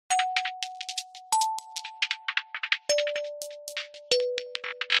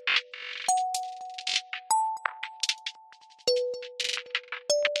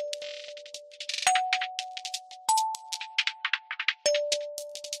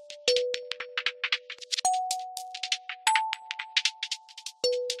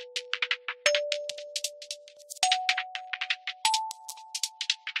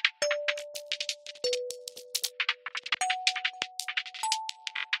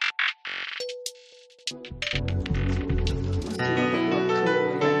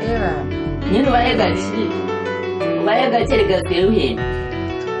nyine ubaye gake rigakwiye uhenda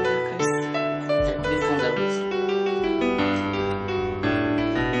kubifunga gusa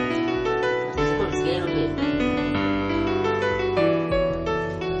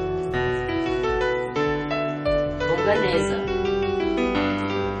funga neza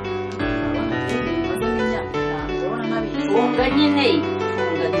funga nyine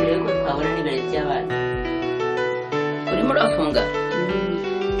funga turebe ko twabona n'ibere by'abana urimo urafunga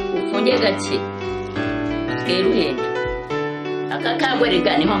ufunge gake twere uhenda aka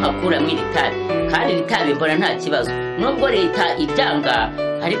kagwerega niho nkakuramo iri tabi kandi iri tabi mbona nta kibazo nubwo leta ibyanga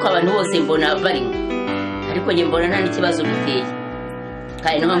ariko abantu bose mbona barimo ariko njye mbona nta n'ikibazo biteye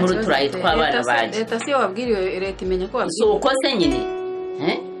kandi niho nkuru turaye tw'abana banjye leta si yo wabwiriwe leta imenya ko wabwiriwe si uko se nyine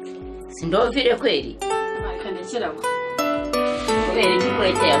sindovire kweri kubera iki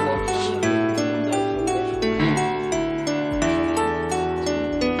kurekeye aho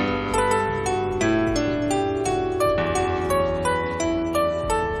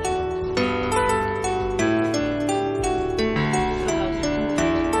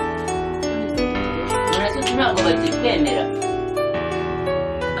ntabwo babyemera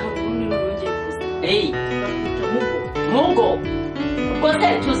mugo ubwo se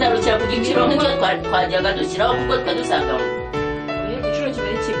tuzarukira ku giciro nk'icyo twajyaga dushyiraho kuko twadusangamo igiciro kiba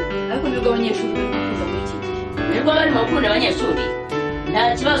ari kimwe ariko nibwo abanyeshuri bari kuza muri iki gihe nibwo barimo gukunda abanyeshuri nta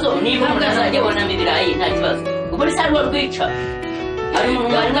kibazo niba umuntu azajya abonamo ibirayi nta kibazo ubu risa rwo rwica hari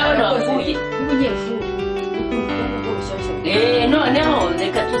umuntu wari nk'abana bapfuye n'umunyeshuri noneho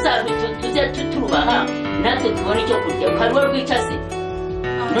reka tujye turubaha natwe tubona icyo kurya ukarwo rwica se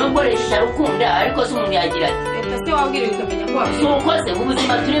nubwo leta itarukunda ariko se umuntu yagira ati leta se wabwiriwe ukamenya ko si uko se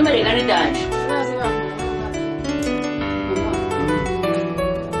ubuzima turimo rega ni danje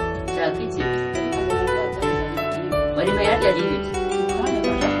shaka iki bari mu yarya gihita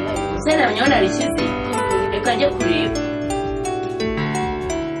se namyo narishyize reka njye kureba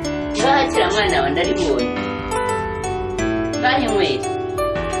ngahakira mwana wa ndaribonye ngahinywere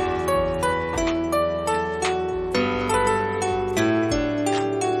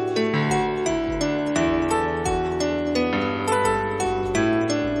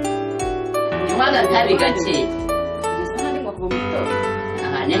nywaga ntabi gake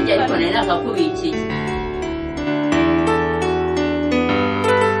aha nanjye ariko nari nakakubikiye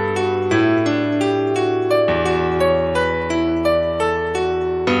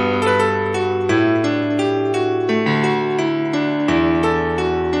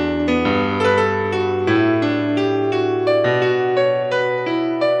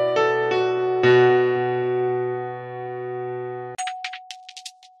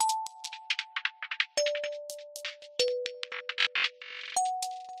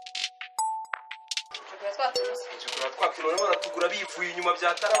twakirona baratugura bivuye inyuma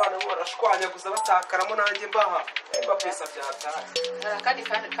byatara abana bo barashwanya guza batakaramo nanjye mbaha mba pesa byatara kandi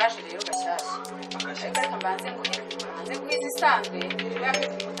kaje rero gashyashya ariko mbanze guhiza isanzwe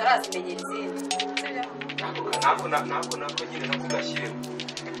utarazimenyera izindi nako nyine no kugashyiremo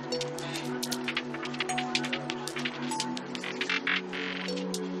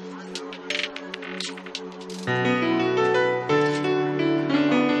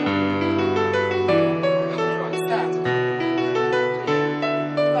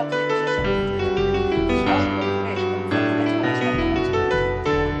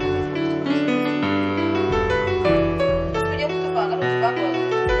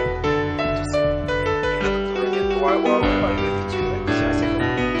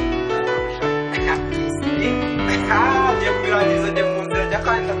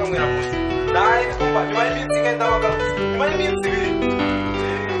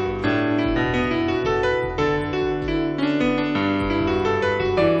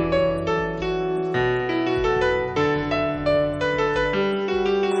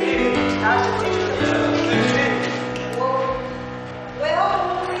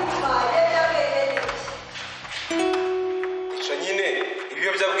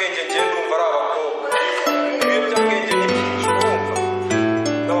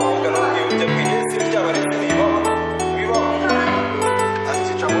Bibaho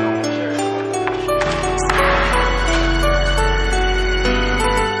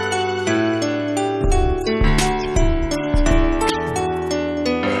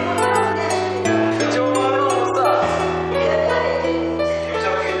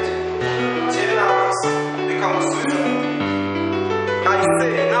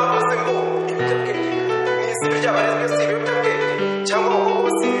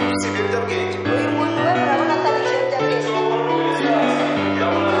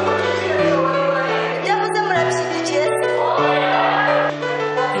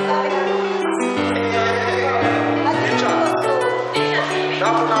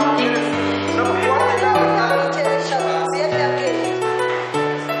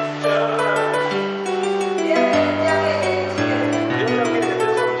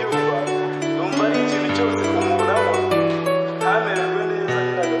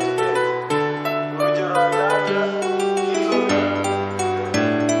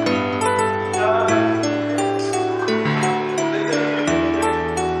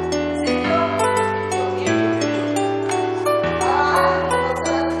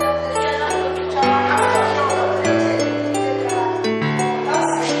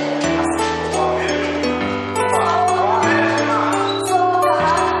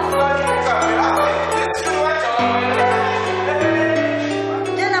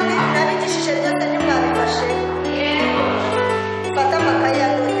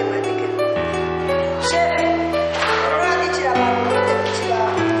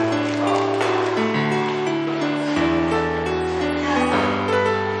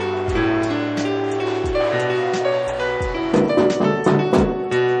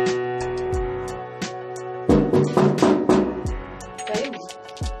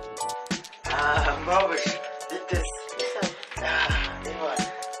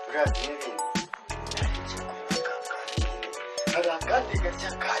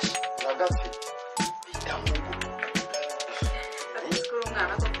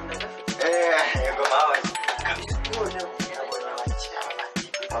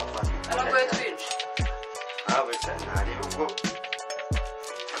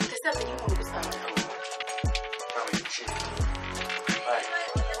hatagira umuntu gusanga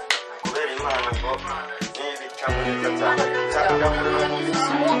kubera imana ngo n'ibitamurika cyangwa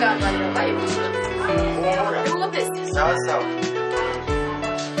umuganganira bayibuze sawa sawa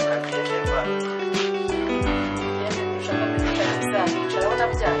urabona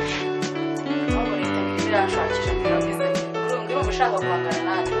byaje aho leta birashakisha kugira ngo izanye urumva ushaka guhangana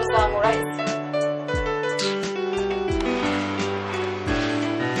nanjye uzamura isi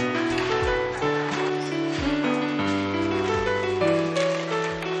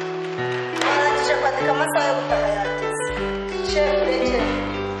arangije kwandika amasaha yo gutaha yageze shefu rekera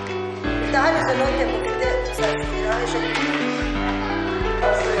ndahari izo note mufite tuzazigeraho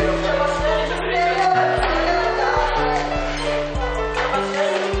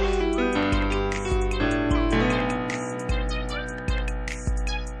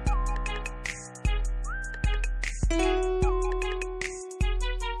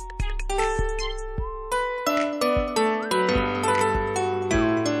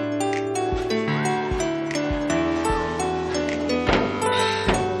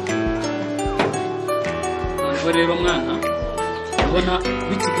ejo rero mwana ubona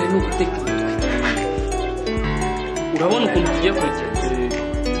bikigaye no guteka urabona ukuntu tugiye kugenda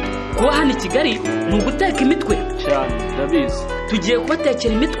kuba hano I Kigali ni uguteka imitwe cyane ndabizi tugiye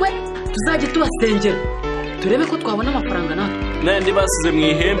kubatekera imitwe tuzajya tubasengera turebe ko twabona amafaranga natwe nandi basize mu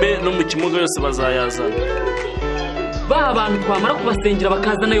ihembe no mu kimuga yose bazayazana ba bantu twamara kubasengera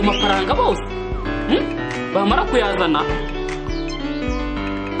bakazana ayo mafaranga bose bamara kuyazana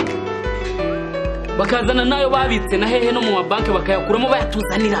bakazana nayo babitse na hehe no mu mabanki bakayakuramo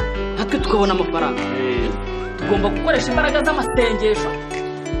bayatuzanira natwe tukabona amafaranga tugomba gukoresha imbaraga z'amasengesho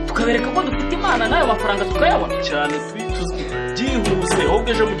tukabereka ko dufite imana nayo mafaranga tukayabona cyane byihuse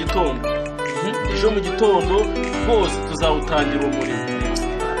ahubwo ejo mu gitondo rwose tuzawutangira umurimo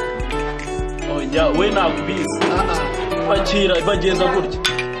oya we ntabwo ubizi bakira bagenda gutya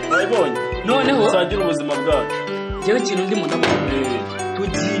urabibonye noneho tuzagira ubuzima bwacu njyewe ikintu ndimo ndabona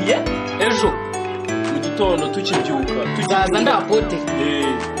tugiye ejo mu gitondo tukibyuka tuzaza ndapote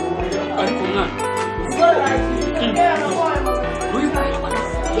ariko mwana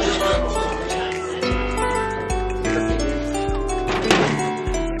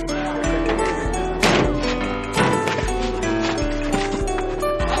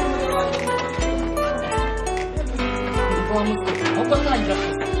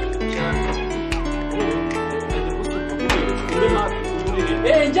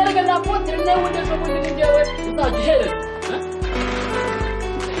njyaraga napote nawe ndejo muri njyewe uzagihereza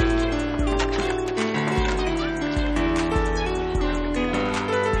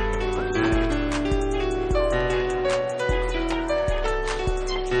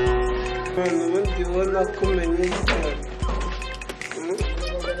ubundi ubona ko umenye cyane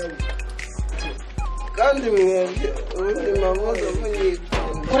kandi mwebwe ubundi mamoza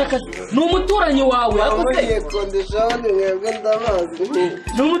munyikunda ni umuturanyi wawe munyikundishaho ni mwebwe ndabazi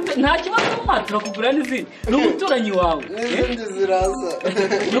nta kibazo mwana turakugura n'izindi ni umuturanyi wawe n'izindi ziraza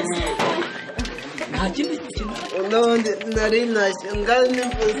nta kindi kintu n'ubundi nari ntashye ngari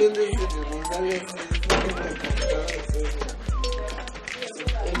n'imvuze ndiziriza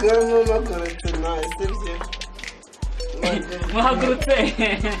Gama makoretse nawe sibyo mwahagurutse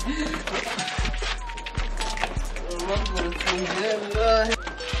makoretse ngenda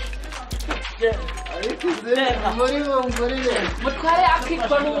ariko izere muri bo ngurire mutware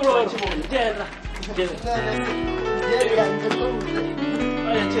akitwa n'umuroro genda genda yanjye ko muze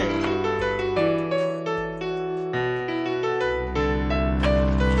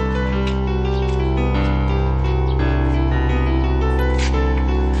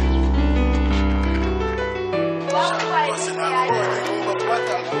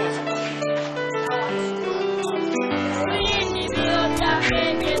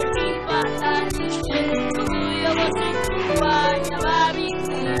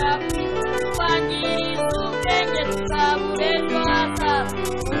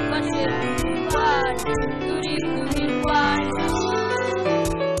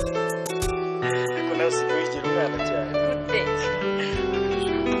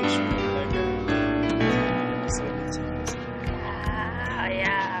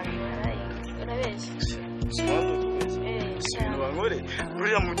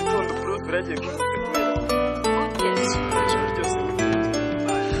Uriya mu gitondo Prof biragiye kumusekuye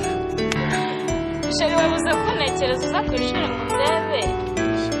Sheri wabuze kuntekereza uza ku ishuri ngo ndebe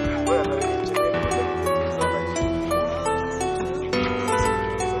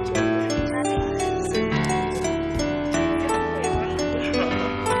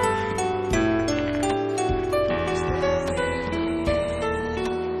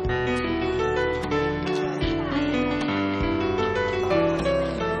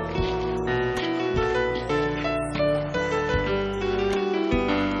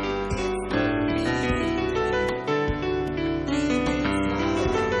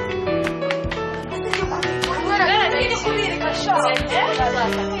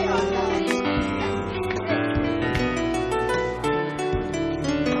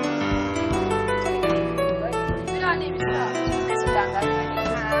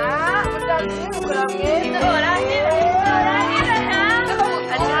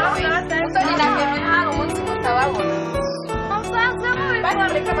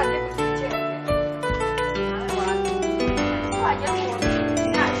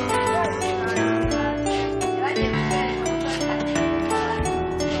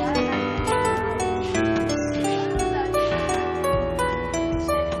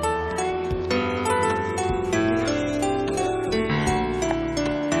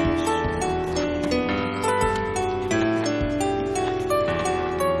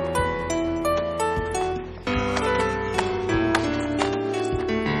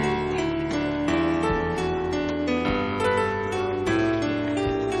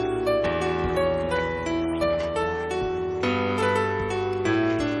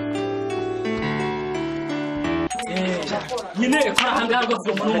nyine farahanga rwose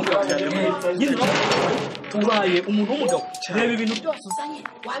umuntu w'umugabo nyine tubaye umuntu w'umugabo reba ibintu byose uzanye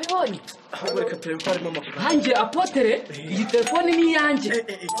wabibonye ahubwo reka turebe ko harimo amafaranga hanjye apotere iyi telefone ni iyanjye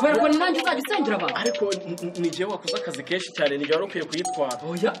kubera ko nanjye uzajya usengera abantu ariko ni jyewe wakoze akazi kenshi cyane ni jyewe wari ukwiye kuyitwara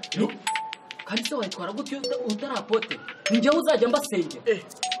oya kandi se wayitwara gutyo utari apotere ni jyewe uzajya mbasengera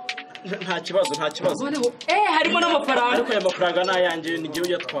nta kibazo noneho harimo n'amafaranga ariko aya mafaranga ni ayanjye ni jyewe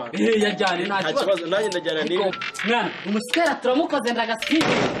uyatwara yajyane nta kibazo nanjye ndajyana niba mwana umusikera turamukoze ndagasiga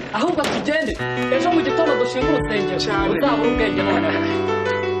ahubwo tugende ejo mu gitondo dushinga urusengero uzabura ubwenge noneho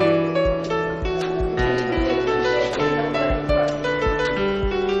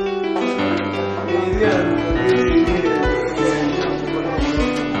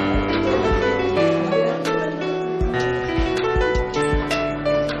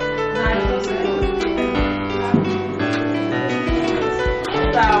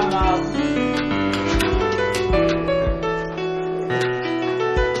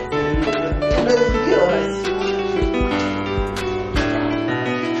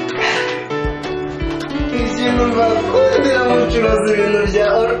ikintu bakundira mucuruza ibintu bya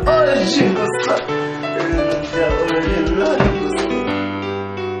oranje gusa ibintu bya oranje gusa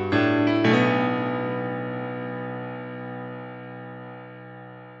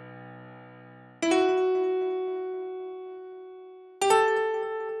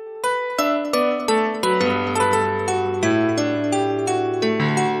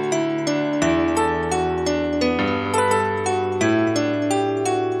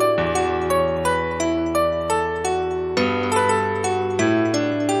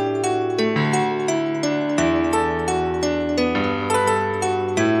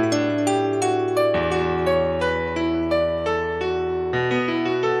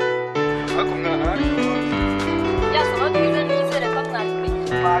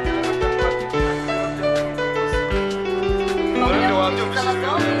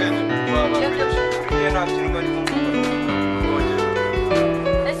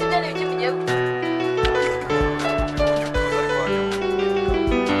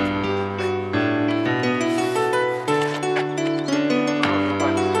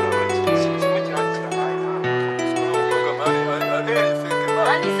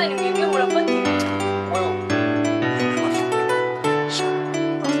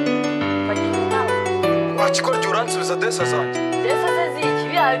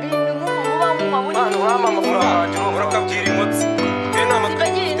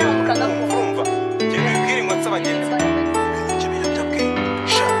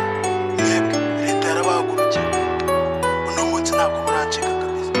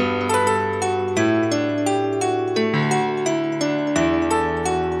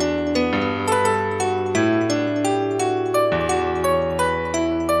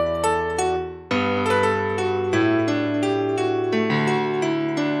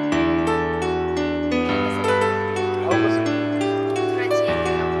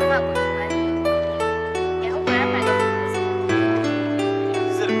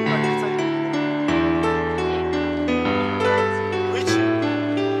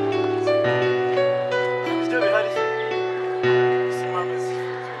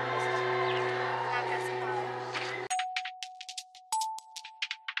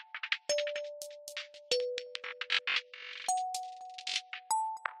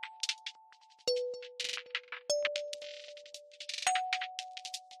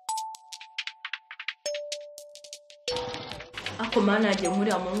ako mana yagiye muri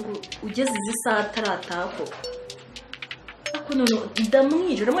amungu ugeze izi saha atarataha koko ako none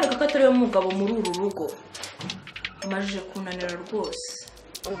ndamwije uramwereka ko atari we mugabo muri uru rugo amajije kunanira rwose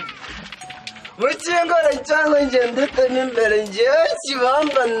mukingore cyangwa ngendete n'imbere ngewe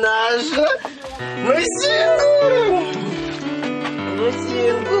kibamba naje mukingore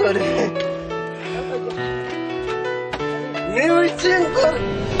ni mukingore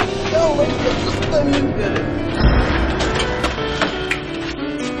cyangwa ngendete n'imbere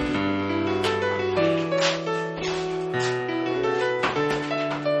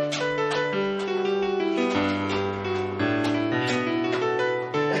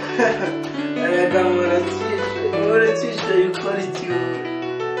Arega muracisha yukora igihugu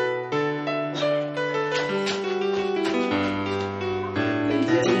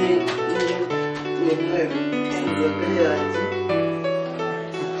njye ni mweru inzoga yanjye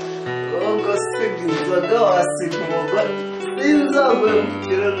wowe siga inzoga wasiga umugore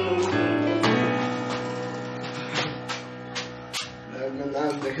sinzagwemukira n'urukundo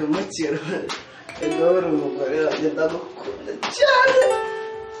ntabwo hemukira ugahora umugore wanjye ndagukunda cyane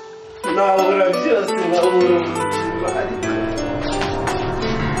nabura byose nkabura ubuzima ariko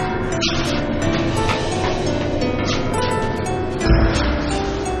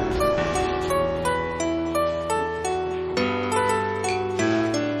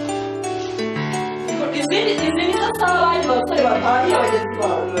izindi saha abandi basore batahiye abagenzi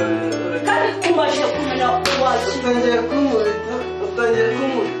bawe kandi umaze kumenya uwakira utangiye kumurika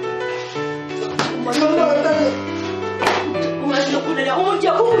umaze kumenya uburyo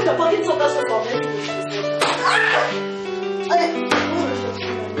kumurika paka inzoga zose wameze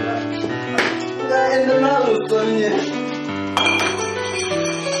ngahenda nagusomye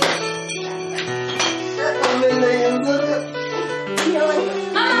umeneye inzoga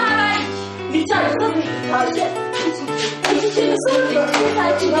ni cya kibazo gitashye iki kintu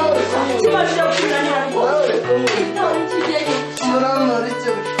kibashije kunanira rwose muramara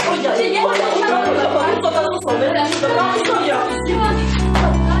icyo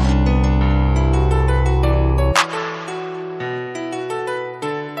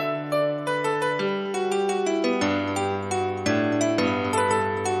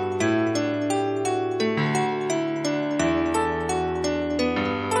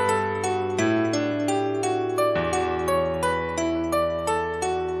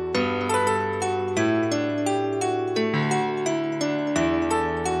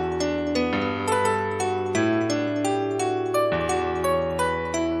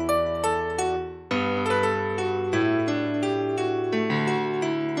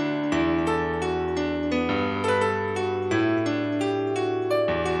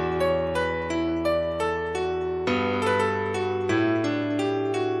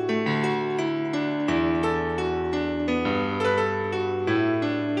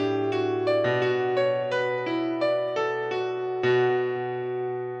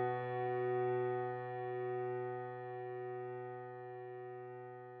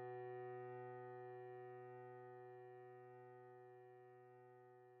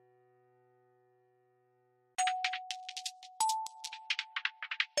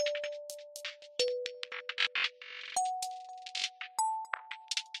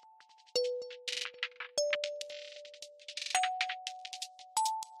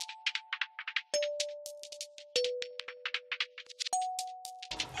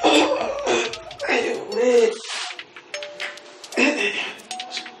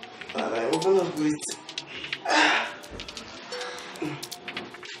Aravunaguritse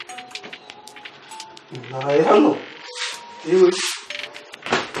ntaye hano yewe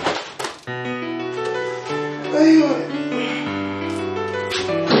ayo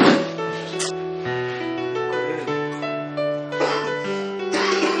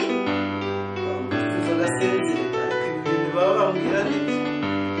inzoga sinzire ariko ibintu baba bambwira ni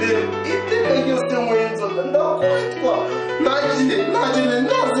iteka ryose mu inzoga ndakubitwa nagiye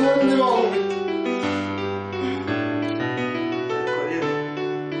ntazi ubundi bankubita ariko rero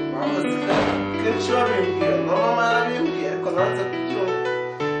bahoze kenshi babimbwira na mama yarabimbwiye ariko nanze kubyumva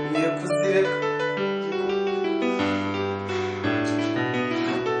ngiye kuzireka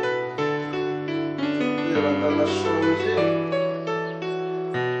reba ndanashonje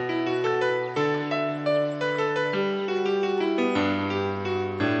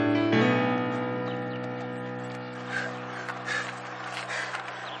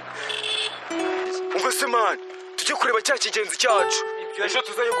man tujye kureba cya kigenzi cyacu ejo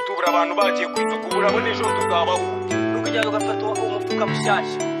tuzajya gutubura abantu bagiye ku isoko urabona ejo tuzabaho ukajya ugafata umufuka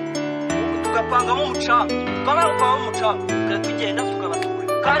mushyashya tugapangamo umucanga twamara gupangamo umucanga tukajya tugenda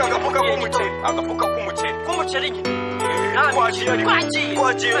tukabatura kandi agafuka k'umuceri nyine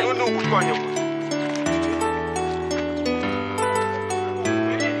twagiye ni ugushwanya gusa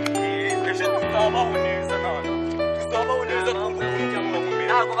ejo tuzabaho neza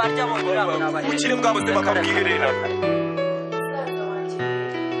ntabwo ntabwo barya bonyine abo ni abakire ubukire bwabo se bakabwiherera umusaza wanjye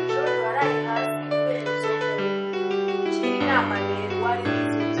ejo waraye hasi kubera inzoga kiri inama rero wari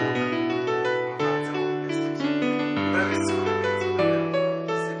wize inzoga urabizi ko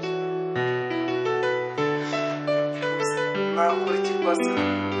nakora ikipasi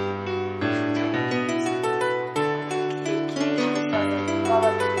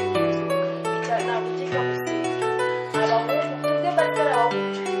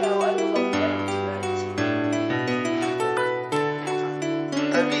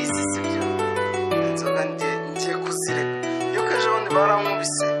ndabizi sibyo inzoga ngiye kuzireka iyo kaje bundi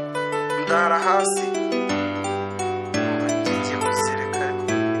barankubise ndara hasi numva ngiye kuzireka ariko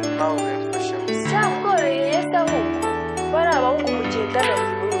nawe ubimfashemo cyakoroheye se ahubwo bari abahungu mugendana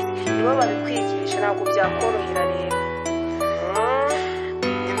buri munsi nibo babikwigisha ntabwo byakorohera rero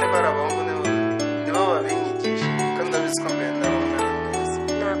nyine bari abahungu nibo babinyigisha kandi ndabizi ko mbere ndarabona ari mwiza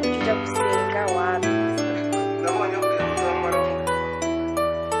ntabwo ujya gusenga wabi nabonye ko yazamara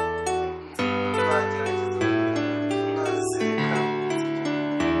nagerageza nkazirika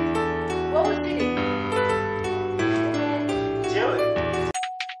wowe uzirika njyewe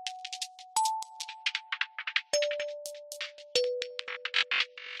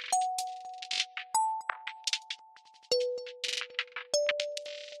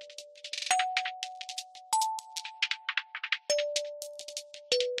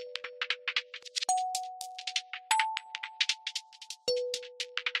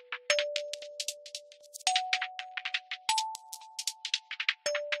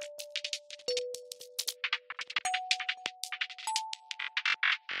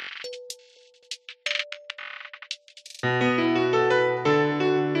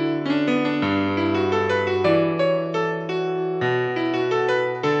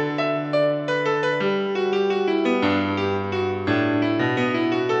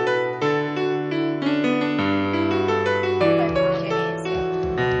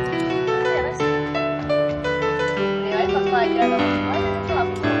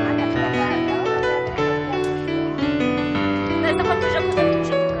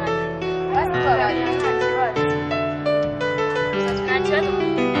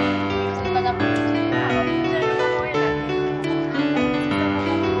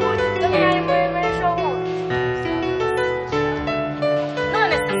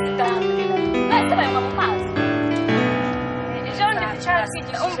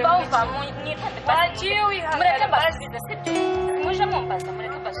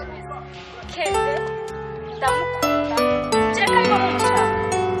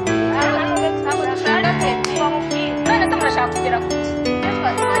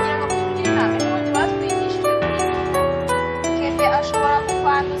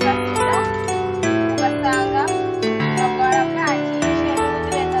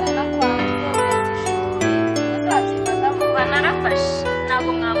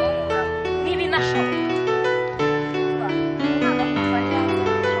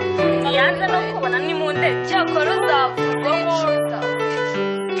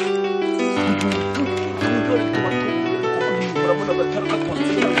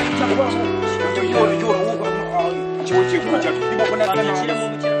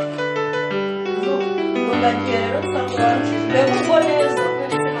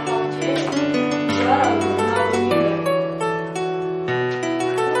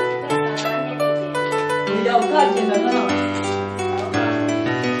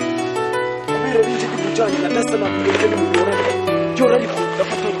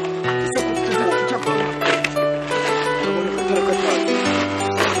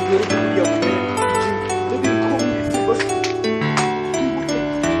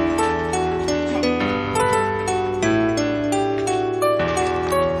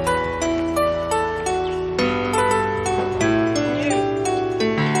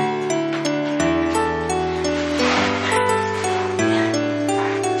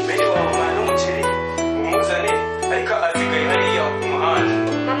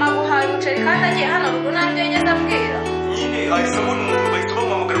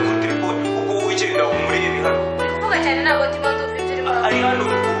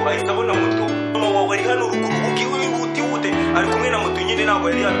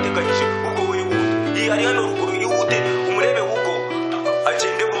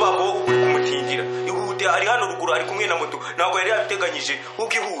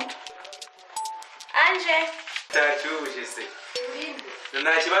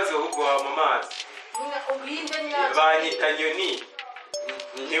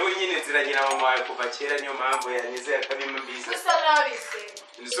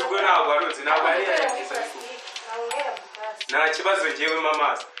nta kibazo ngewe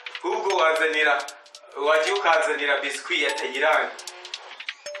mamazi ahubwo wagiye ukazanira biswi ya tayirani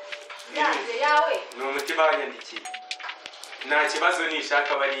yanjye yawe ni umutima wanyandikiye nta kibazo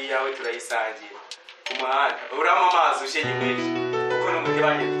nishaka bari iyawe turayisangira ku muhanda uramo amazi ushenye mwinshi kuko ni umutima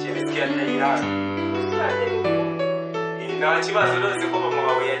wanyandikiye biswi ya tayirani nta kibazo rwose ko mama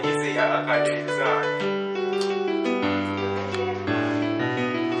wawe yagize akagereza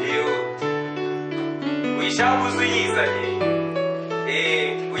uyishaka uzi uyizane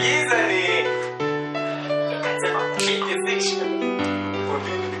uyizane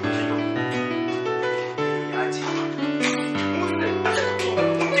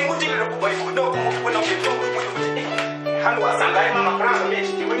hano wasanga harimo amafaranga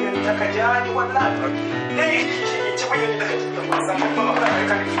menshi ikigo nyoni cy'akajyani wallahi ikigo nyoni cy'akajyani wasanga harimo amafaranga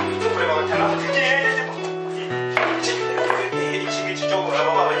kandi kureba abatanaho iki ngiki cyo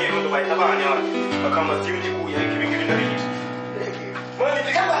aba b'abanyerondo bahita banya bakamaza iyo gikuye ariko ibi ngibi ndabizi mani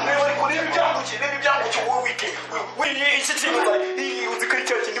ndikaba bari kureba ibyanguki wowe wiki iki kintu uzi ko ari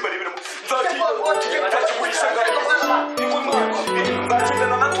cya kindi bareberamo nzakigurisha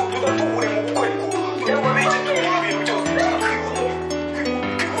nzakizana na tuhure mu bukwe yewe biki ibintu byose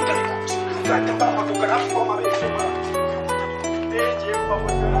nzajya mbafaduka hafi w'amabeshyo ngiye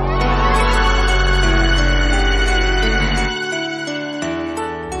kubafotora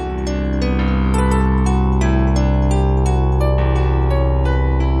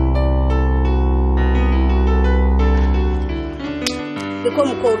niko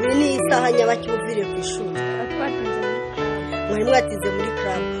mukobiri ni isaha nyabacyumvire ku ishuri mwari mwatize muri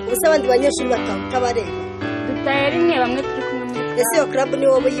club ubuse abandi banyeshuri utabareba dutaye rimwe bamwe turi kumwe muri ese iyo club ni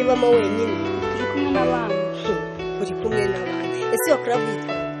wowe uyibamo wenyine turi kumwe n'abandi uri kumwe n'abandi ese iyo club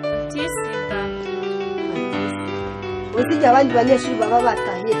yitwa tisida uzi igihe abandi banyeshuri baba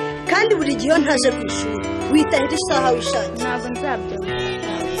batahiye kandi buri gihe iyo ntaje ku ishuri witahira isaha wishakiye ntabwo nzabyumva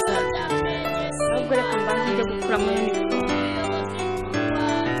ahubwo reka mbanze njye gukuramo uniform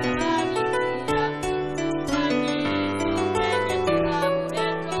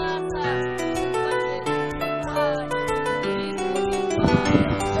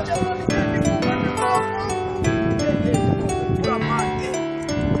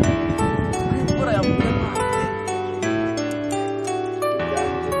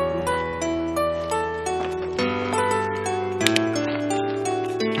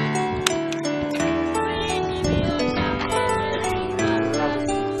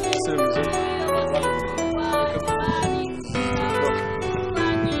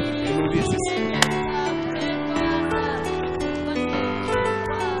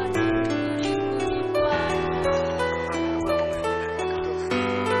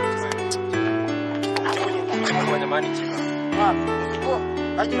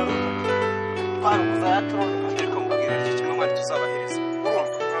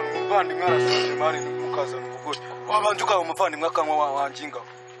wabanje ukaba umuvandimwe akanywa wanjinga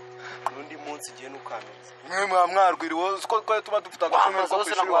n'undi munsi igihe n'ukameza mwe mwarwiriwe uko twari tuba dufite agacumbi ko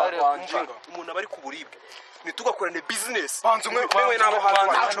kwishuri wanjinga umuntu aba ari ku buribwe ntitugakorane bizinesi banza umwe n'abo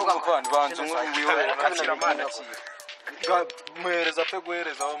hanze banza umwe akira amana muhereza pe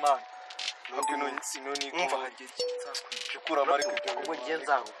guherezaho mani umva hagiye ukura amari ubwo ngiye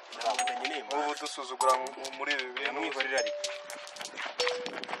nzabudanye n'imana ubu dusuzugura muri ibi bintu mwihorera ari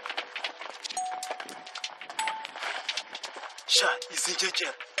sha izi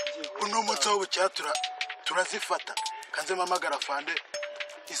ngegera uno munsi aho bucyara turazifata kanze mpamagara fande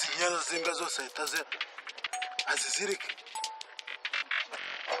izi nyazo z'imbwa zose ahita azizirike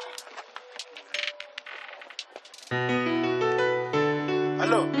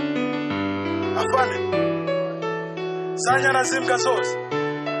halo afande za nyana z'imbwa zose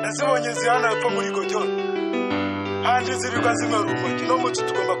nazibonye zihana hepfo muri gojoni handi zirirwa zinywera urumogi no munsi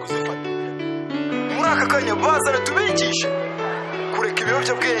tugomba kuzifata muri aka kanya bazana tubigisha kureka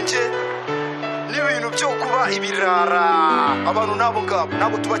ibiyobyabwenge n'ibintu byo kuba ibirara abantu nabo ngabo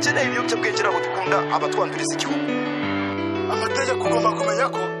ntabwo tubakeneye ibiyobyabwenge ntabwo dukunda abatwanduriza igihugu amategeko ugomba kumenya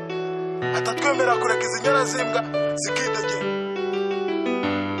ko atatwemera kureka izi nyana z'imbwa zikidegera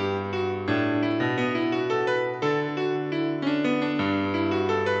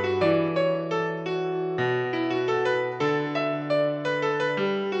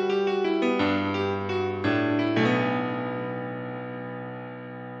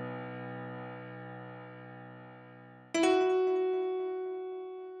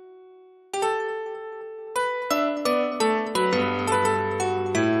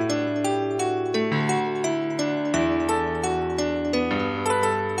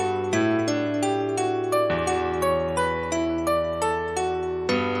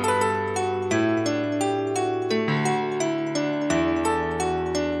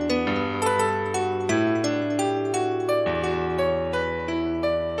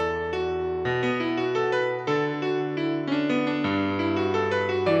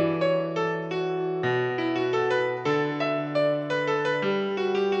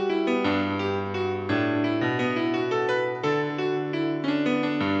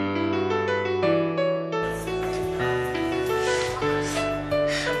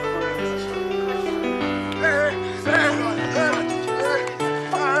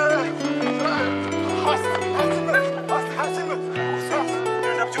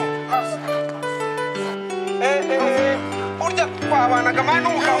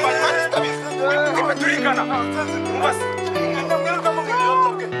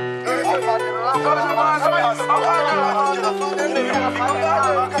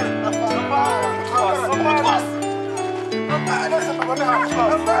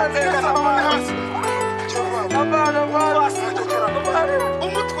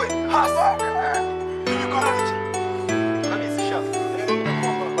umutwe hasi ibikora iki abizi shafu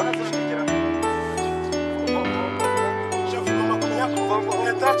barazongera shafu mama kumenya ko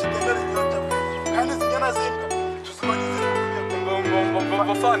netachi temera inyota kandi zinyana zimbwa tuzimanyeze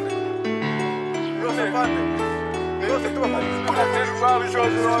bafande yose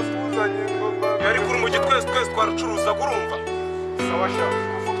yari kuri umugi twese twaracuruza kurumva sawa shafu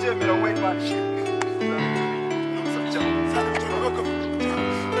uvubyemera we manship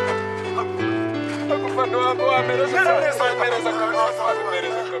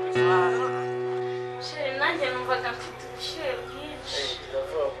nanjye numvaga mfite ubushyuhe bwinshi.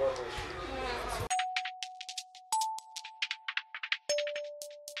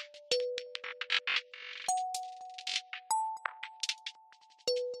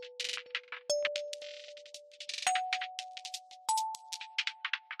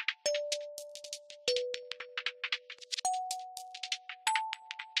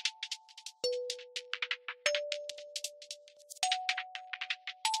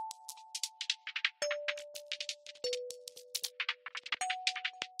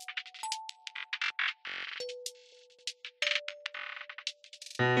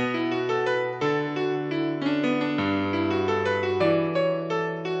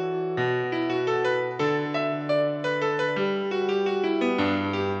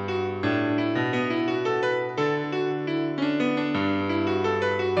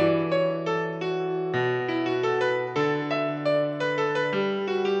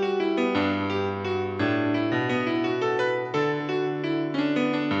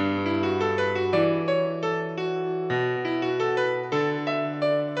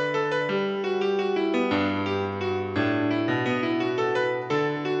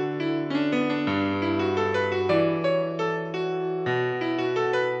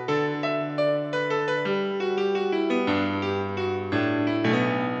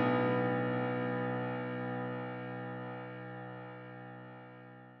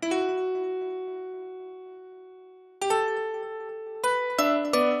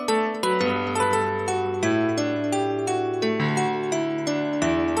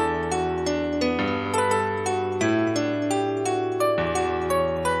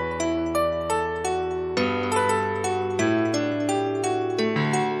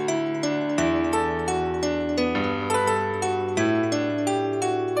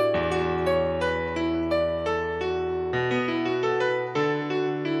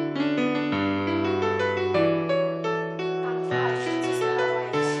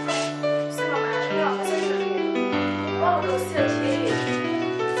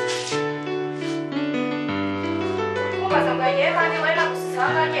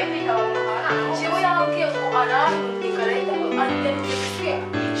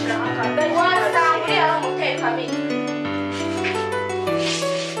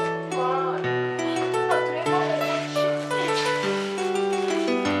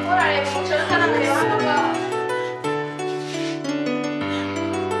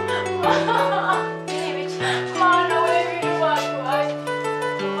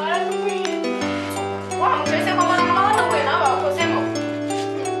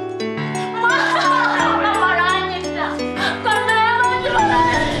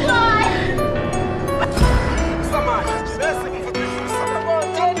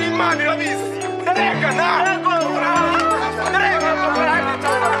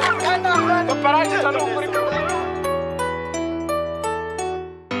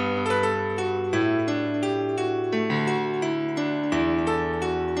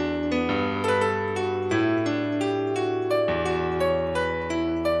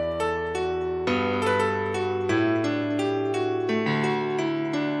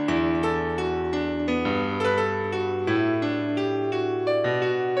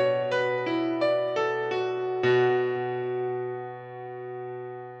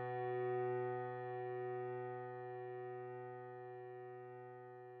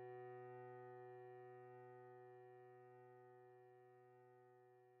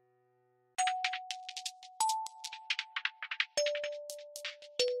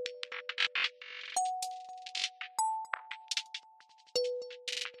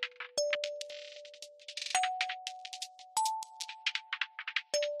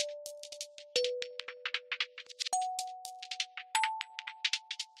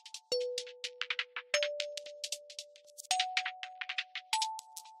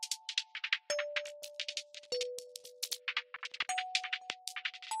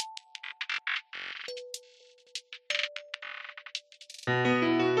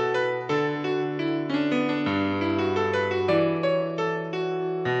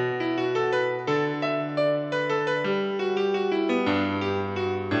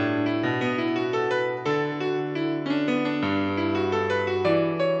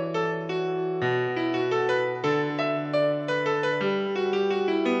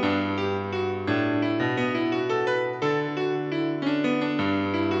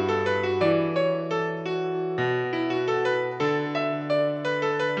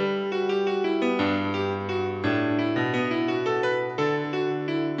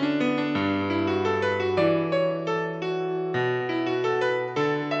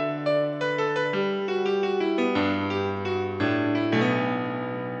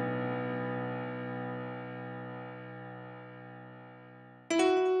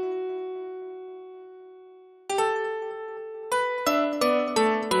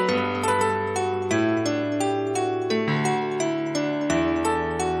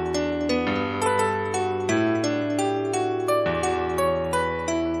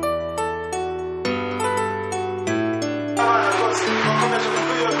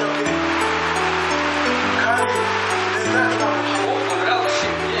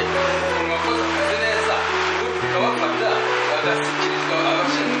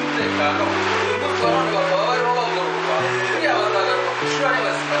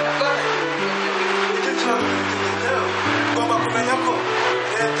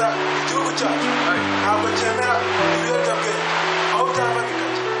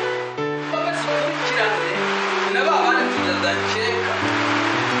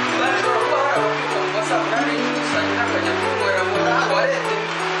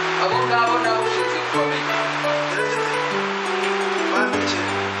 nabo nabo ushinzwe kubamenya bandike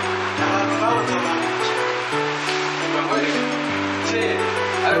abantu nabo ndabandike bamwe kera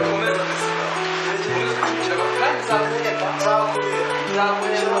ariko umeze gusiga umuntu kugira kandi zaguhemba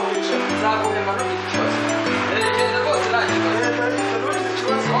zaguhemba no ikibazo genda rwose nta kibazo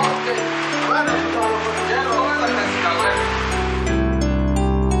okay bana genda ukomeza akazi kawe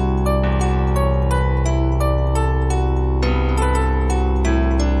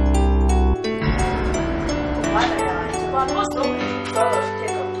abantu bose bo muri iki gihugu bafite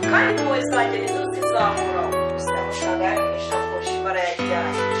kandi impuhwe zanjye nizo zizahura gusa amafaranga y'ishakoshi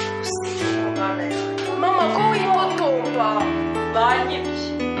barayajyanye usibye ku mwana yawe mama ko witotomba banyibye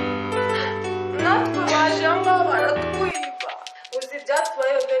natwe baje aho ngaho baratwiba uzi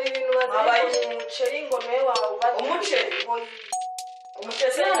ibyatwaye dore ibintu bazanye umuceri ngo nawe wawubate umuceri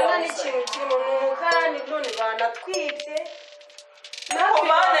sinabona n'ikintu kirimo ni umukarani none banatwibye natwe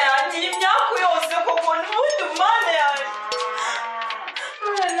mana yanjye iyi myaka yose koko n'ubundi mana yanjye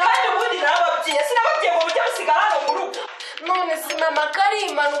kandi ubundi narababwiye sinababwiye ngo mujye musigara hano mu rugo none si mama ko ari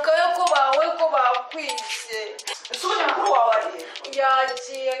impanuka yo ko bawe ko bakwise ese ubundi mukuru wawe ari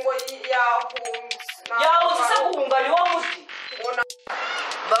yagiye ngo yahunze se guhunga ni wo muti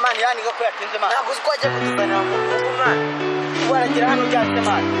Mama ni yani ko yatinze mana. Ntabwo uzi ko agiye kutuzanira mu rugo mana. Waragira hano byatse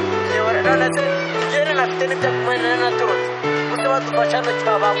mana. Yewe none se igere nafite n'ibyo kumena natorotse. Gusa badufasha no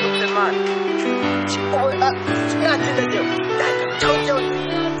cyabagutse mana. Ubu nakinde je. Ciao ciao.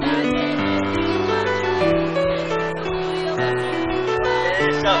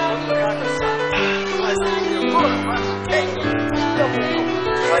 Esa kumurana sa.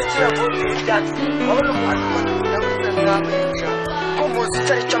 Wagira ngo ibyatse. Wabona umwana muzi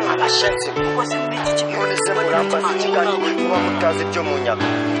cyari cyo mwabashatse kuko se muri iki kimwe se murambaza kigali kuba mutazi byo mu nyaka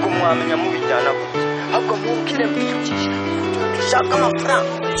ubwo mwamenya mubijyana gute ahubwo mubwire mbikije dushaka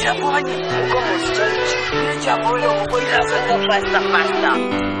amafaranga kirabonye ubwo muzi cyari cyo cyabonye ubwo yasanga pasta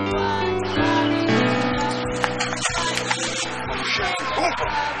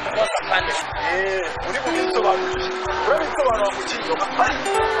uri kubisobanura urabisobanura mu kintu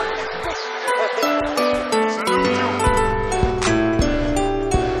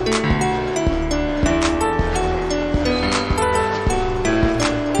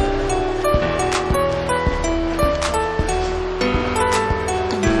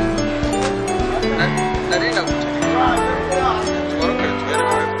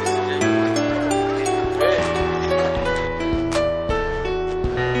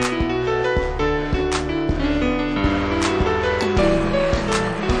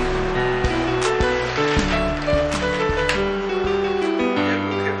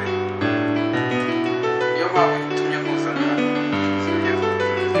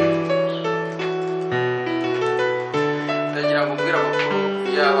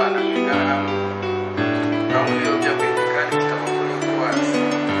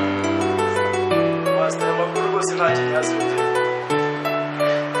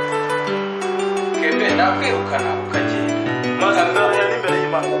nakwirukana ukagenda maze ndabanya n'imbere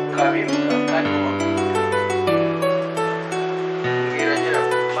y'Imana ukabiruka kandi mbwira nyiraho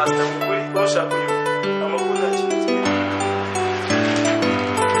maze ukuri ushaka uyu amakuru yakinze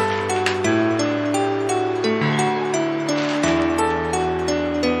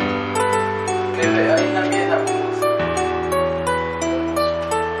Kebe ari ntamye ntakumuza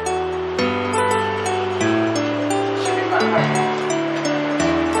shimimana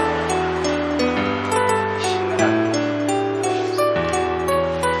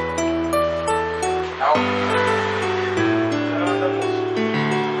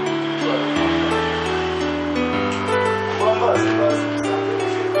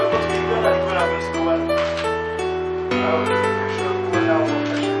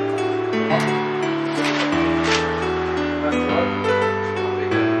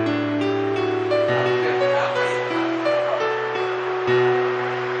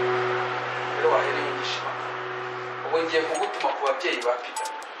ngiye kugutuma ku babyeyi ba Peter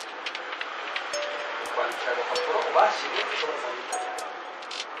kwandika agapapuro ubashyize ushobora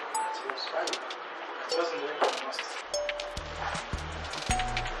ikibazo muri master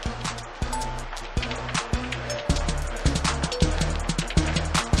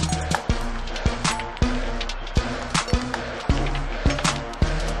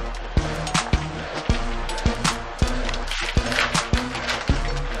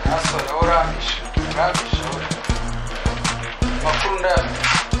asora uramisha makuru ndabona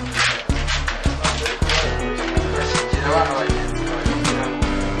bashyikira abana bagenzi bawe kugira ngo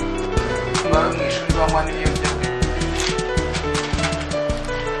babe mu ishuri banywa n'ibiyobyabwenge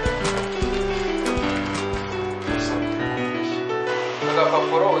agapapuro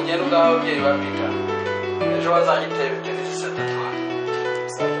mikoro ugenda ubwaho ababyeyi ba Peter ejo bazagitera ibitenisi saa tatu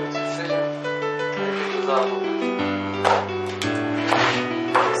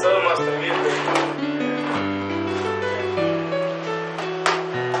sawa master mimi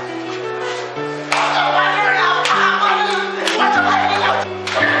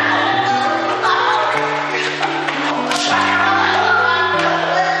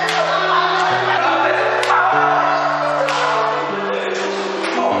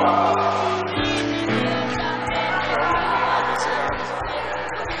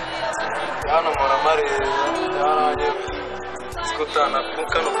kutana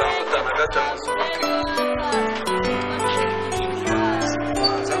kano kutana gacha musoke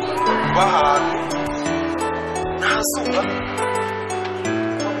bahanu nasuba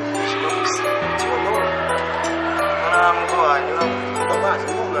mana mwanyu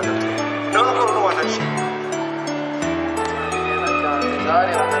babazi ngana no wanashi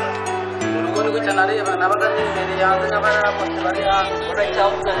zari urugo ni gucana reba nabaga imbere yanze n'abara bose bari hanze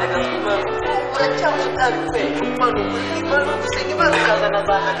uracyavugana gasuma uracyavugana kwe imana gusenga imana kazana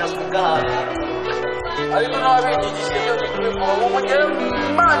zana gasuma ariko n'abigishije byo kubikora mu mugere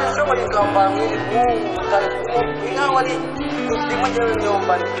imana ishoboye ingamba utari inka wari kuzimu ngewe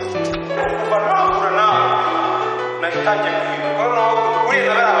nyombani kuva nahura nawe nahitaje kwibuka no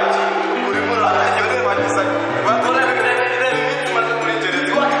ureza barabaje uri muri abaje bari bagisa bakora maze muri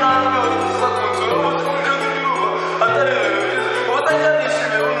gereza wakana uza kunzura uburyo bw'uruba atari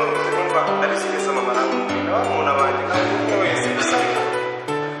ubutajyanishije uno umva ndabisigeza mama nawe n'abamuna abandi kandi wese bisa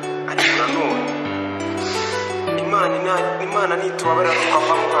ariko none imana nitubabara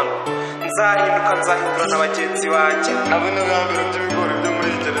twavamo hano nzahindura n'abagenzi banjye abo ni bambere by'ibigori byo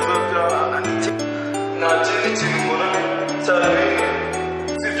muri gereza by'abantu nta kindi kintu mbona cyane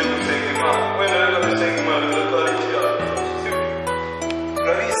sibyo gusenga imana wenda rero gusenga imana biratwara ikiyaga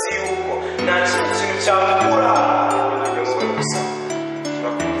turabizi yuko nta kindi kintu cyamukura wowe gusa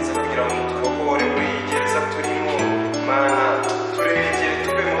turakomeza kugira ngo tubohore muri iyi gereza turimo mana turengere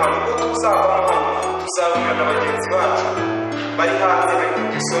tuve mu hantu ko tuzavamo hano tuzahura na bagenzi bacu bari hanze bari ku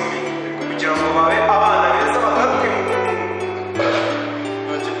gisombi kugira ngo babe abana beza bagaruke mu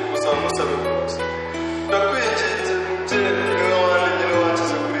nongeye kugusaba musabe rwose ndakwinginze mubyeyi niwe wanjye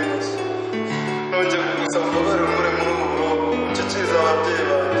wankize kuri yesu nongeye kugusaba umubare umure muri ubu burobo ucicize ababyeyi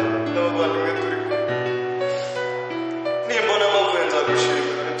banjye n'abavandimwe turi kumwe nimbona amavuye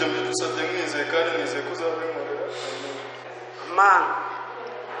nzagushimira ibyo mbidusabye mwizeye kandi nizeye ko uzabinkorera mana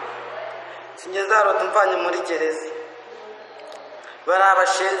sinjye zarota mvanye muri gereza bari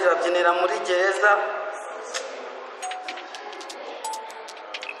abashenzi babyinira muri gereza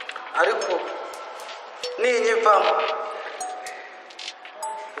ariko ninyivamo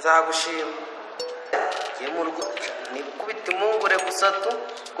nzagushima ngiye mu rugo ni gukubita impungure gusa tu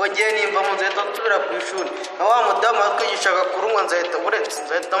ko ngiye nimva mu nzahita nsubira ku ishuri na wa mudamu watwigishaga kurunywa nzahita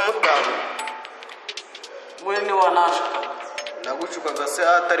mutaha we ni wanashaka nagushukaga se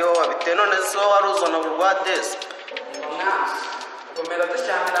atariho wabiteye none se wari uzona burwadesi komera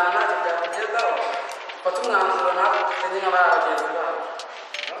dushyamira ntacyo byakugezaho fata umwanzuro natwe dusenye nk'abari abagenzi bacu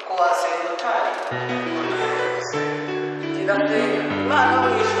ariko wasenga utari kigasenga imana mu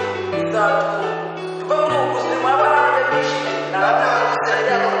ijuru izatuma tuva muri ubu buzima barange bishimye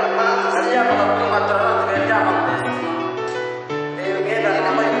naryamaga kuri matora natwe yaryama ku buzima reba imyenda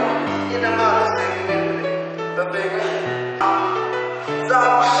n'amayiko nyine amazi usenga ibintu ndasenga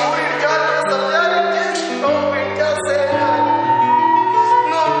zamashuri ryageze byari byinshi no kwityasenga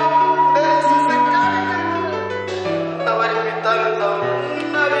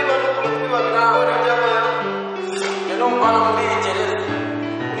umwana muri iyi gereza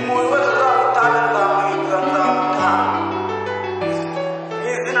umuntu wese uzamutanga nzamuhindura nzamutanga mu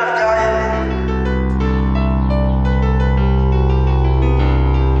izina rya yesu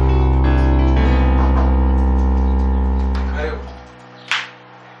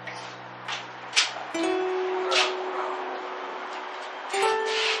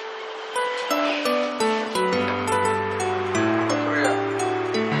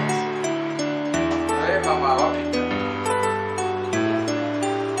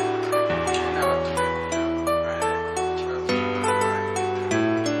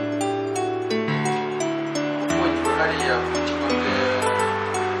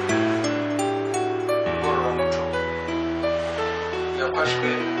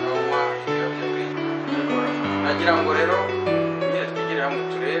nagira ngo rero nyine twigire hamwe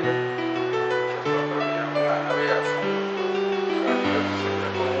turebe kugira ngo umwana abe yafungura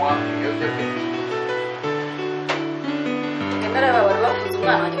kunywa ibiyobyabwenge mwemera bari bafuze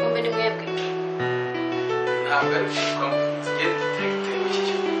umwana wanjye kumbe ni mwebwe ntabwo ari kwitwa ngo tugende dutegeke iki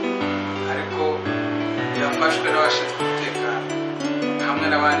n'abashinzwe umutekano hamwe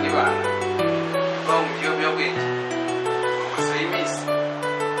n'abandi bana baba mu biyobyabwenge gusa y'iminsi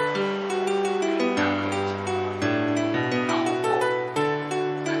ahubwo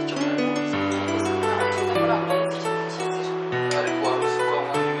aricyo mwakoze ariko wari uzi ko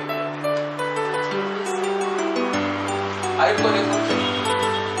wanywa ariko ni gute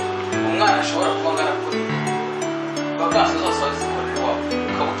umwana ashobora kuba angana kuri vakansi zose wazikorera iwawe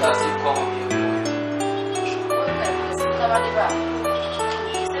ukaba utazi ko wanywa abandi bana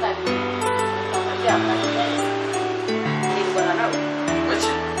izina bakaryama neza nirwana nawe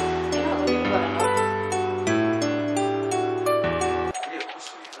bake ntabwo nirwana nawe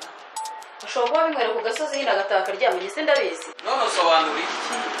ushobora kuba binywera ku gasozi nyine agataha akaryama njye se ndabizi none usobanura iki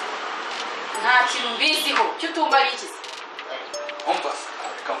nta kintu mbiziho cyo utumva ari iki se umva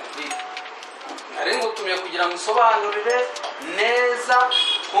reka mubwire nari ngutumye kugira ngo usobanurire neza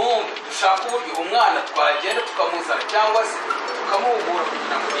twumve dushaka uburyo umwana twagenda tukamuzana cyangwa se tukamuhugura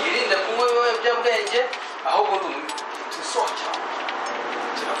kugira ngo yirinde kunywa ibiyobyabwenge ahubwo tusohokera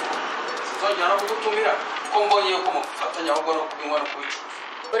tuzongera no kugutumira ko mbonye yuko mufatanya ahubwo no kubinywa no kubicuruza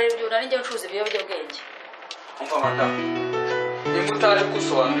ureba ibyo unanijya ucuruza ibiyobyabwenge umva madamu nimba utaje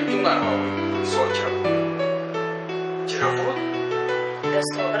gusobanura iby'umwana wawe sohokera gira vuba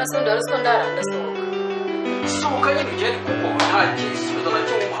ndasohoka nasohoka ndasohoka ndara ndasohoka sohoka nyine ugende kuko nta gisubizo na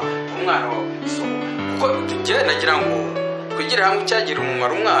kimwe umuha umwana wawe sohoka kuko tugere nagira ngo twigire hamwe icyagira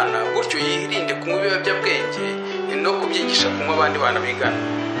umumaro umwana gutyo yirinde kunywa ibiyobyabwenge no kubyigisha kunywa abandi bana bigana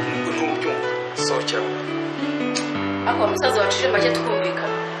ntubyumva sohokera ariko umusaza wacishije make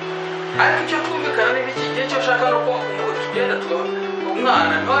tukumvikana ariko icyo twumvikana ni iki gihe cyo ushaka no ko tugenda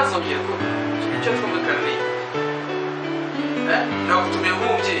umwana ntazongere ko icyo twumvikana ni nagutumiye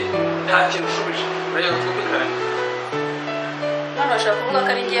nk'umubyeyi nta kintu ushubije urajya twumvikana hano bashaka kuvuga ko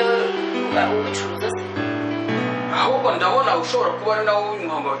ari njyewe ubicuruza se ahubwo ndabona ushobora kuba ari nawe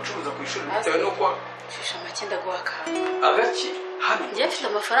w'umuhango wacuruza ku ishuri bitewe n'uko shisha make ndaguha akantu agaki hano njye mfite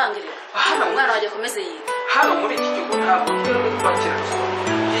amafaranga iri hano umwana wanjye akomeze yiga hano muri iki kigo ntabwo twebwe twakira ruswa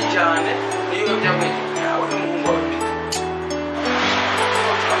yijyane n'ibiyobyabwenge yawe n'umuhungu wawe bita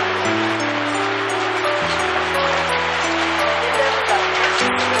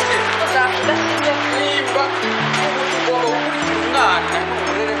nimba ugomba gukurikira umwana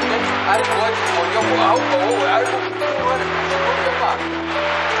n'uburere bwe ariko wakimonyeho ahubwo wowe ariko ufite uruhare mu bikorwa by'abana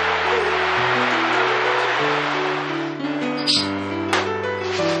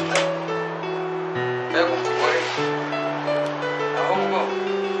mbega umugore ahubwo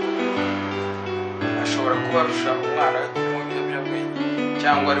ashobora kuba arusha umwana we kunywa ibiyobyabwenge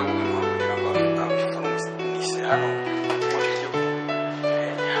cyangwa ari ubimuha kugira ngo abifunise hano muri iki gihugu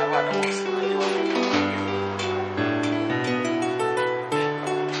abana bose bari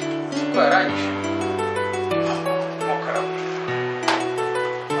uko yarangije mukarabu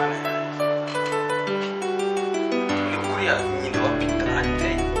mana yanjye ni kuriya nyina wa Peter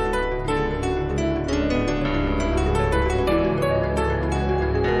ateye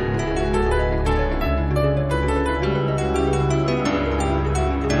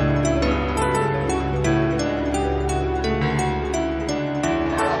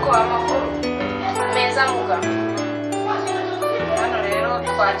amakuru meza muga hano rero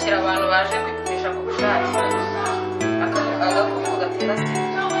twakira abantu baje kwipimisha ku bushake agakoko gatera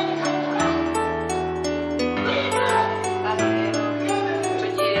sida hano rero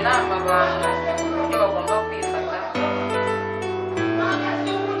tugira inama abantu uburyo bagomba kwifata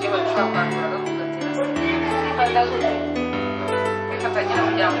uburyo bashobora kwandura agakoko gatera sida kwifatanya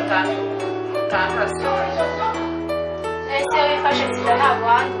kugira ngo utandura sida ese iyo wifashe sida ntabwo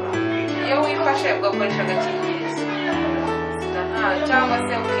wandura iyo wifashe ugakoresha agakingirizo sida ntayo cyangwa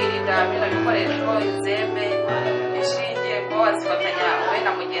se ukirinda bino bikoresho inzembe inshinge kuba wazifatanya wowe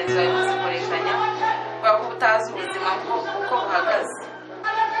na mugenzi wawe muzikoreshanya kubera ko utazi ubuzima uko buhagaze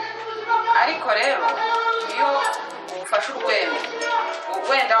ariko rero iyo ufashe urwembe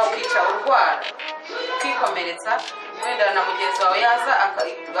wenda ukica urwara ukikomeretsa wenda na mugenzi wawe yaza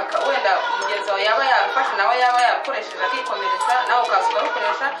wenda mugenzi wawe yaba yafashe nawe yaba yakoresheje akikomeretsa nawe ukaza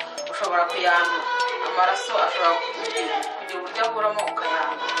ukarukoresha ushobora kuyandura amaraso ashobora kugira uburyo aburamo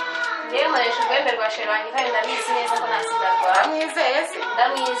ukayandura yewe nkoresha urwembe rwa sheri wanjye kandi ndabizi neza ko nta sida arwaye ndamwizeye se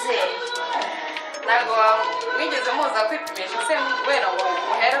ndamwizeye ntabwo wigeze muza kwipimisha se wenda ngo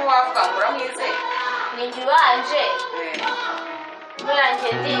uhereho wavuga ngo uramwizeye ni njye ubanje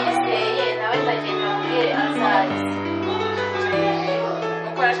murangiye ndiyizeye nawe ndagenda mubwire azaze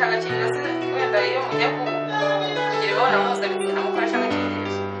mukoresha agakingirizo wenda iyo mugiye kugira imibonano mpuzabitsina mukoresha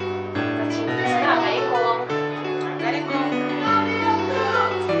agakingirizo ntabwo ari ngombwa ntabwo ari ngombwa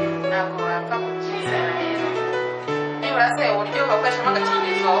ntabwo wapfa kubyizera rero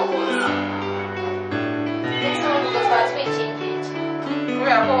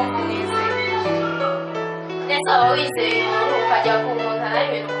ko wumva umwizeye ndetse waba wizeye umuntu ukajya kumuzanaho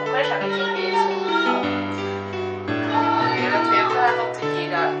ibintu ukoresha agakingirizo. rero twebwe hano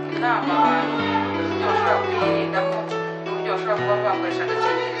tugira inama abantu uburyo bashobora kwirindamo n'uburyo bashobora kuba bakoresha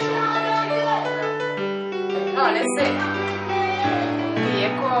agakingirizo none se nkwiye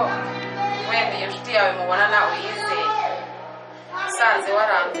ko wenda iyo nshuti yawe mubonana uyizeye usanze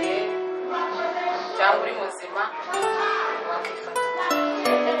waranduye cyangwa uri muzima wakifata.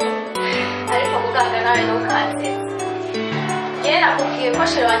 ariko muganga nawe ntukanze njyewe nakubwiye ko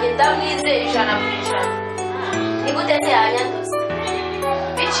sheri wanjye ndamwizeye 100%. ni gute se yanyanduza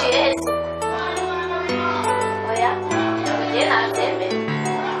biciye hese oya njyewe nabyemera.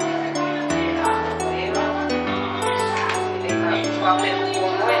 twakwereka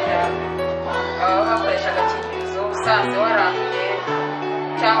ukuntu wenda baba bakoresha agakingirizo usanze waranduye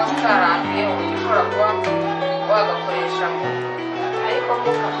cyangwa utaranduye uburyo ushobora kuba wagakoreshamo. ariko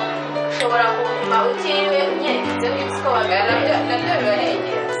muka ushobora kumva utiriwe unyerekeze w'ibisiko nabyo biba ari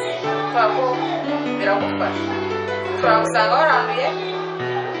ingenzi kubera ko biragufasha. ushobora gusanga waranduye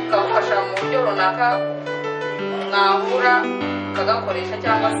ukagufasha mu buryo runaka mwahura ukagakoresha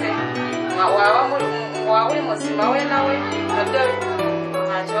cyangwa se waba uri muzima we nawe nabyo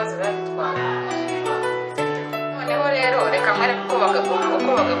nta kibazo biba bitwara. noneho rero reka mwereke uko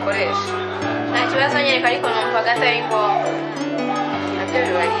bagakoresha. nta kibazo nyereka ariko numvaga atari ngombwa. nabyo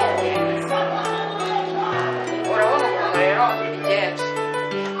biba ari ingenzi. urabona ukuntu rero bigenje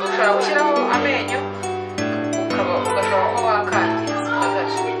ushobora gushyiraho amenyo ugashobora kuba wakangiza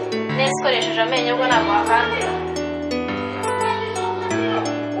agace neza ukoresheje amenyo ubwo ntabwo wakandira.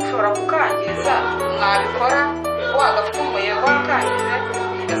 ushobora kukangiza mwabikora wagapfumuye wakangije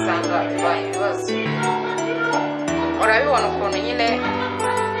ugasanga bibaye ibibazo. urabibona ukuntu nyine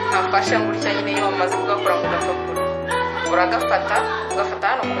hafashe gutya nyine iyo wamaze kugakora mu gapapuro ugafata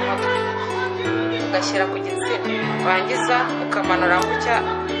hano ku mutwe ugashyira ku gitsina wangiza ukamanura gutya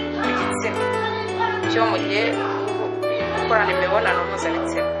ku gitsina cyo mu gihe gukorana imibonano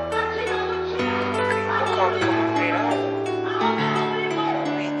mpuzabitsina ukamukorera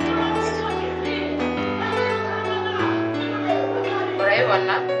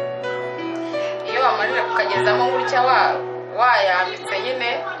urabibona iyo wamarira kukagezamo gutya wayambitse nyine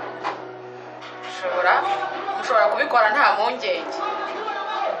ushobora kubikora nta mpungenge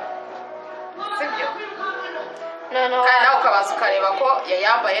sibyo kandi nawe ukabanza ukareba ko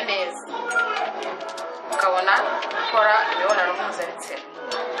yayambaye neza ukabona gukora imibonano mpuzabitsina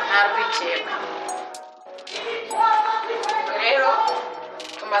nta rwikekwe. rero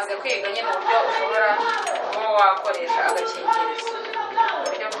tumaze kwiga nyine uburyo ushobora kuba wakoresha agakingirizo mu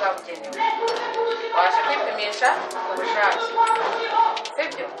buryo bwabugenewe. waje kwipimisha ku bushake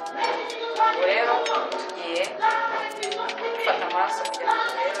sibyo. ubu rero tugiye gufata amaraso kugira ngo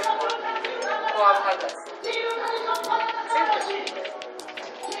turebe ko waba uhagaze sibyo.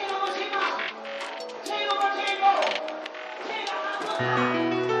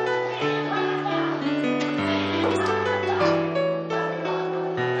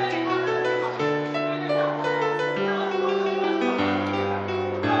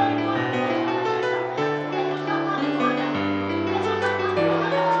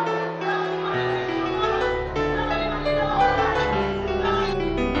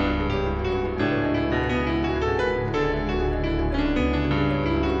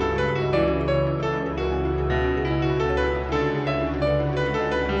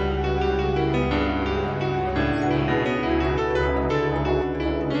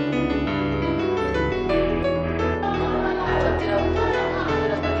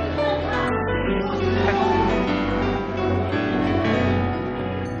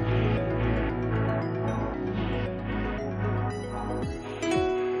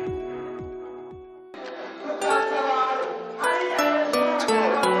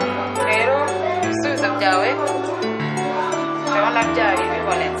 byawe ndabona byari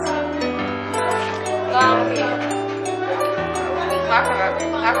bibonetse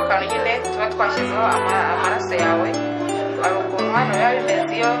nk'aka kantu nyine tuba twashyizeho amaraso yawe hari ukuntu hano biba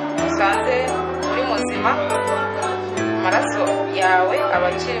bimeze iyo usanze uri muzima amaraso yawe aba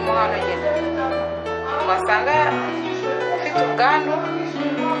akirimo hano nyine wasanga ufite ubwandu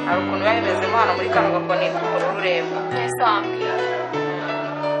hari ukuntu biba bimezemo hano muri kano gakoni k'ubururu ureba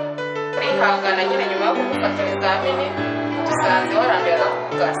urihangana nyine nyuma yo kugufata ibizamini dusanze waranduye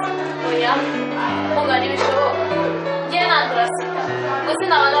agakoko ka sida oya mugana ibishoboka njye nandura sida gusa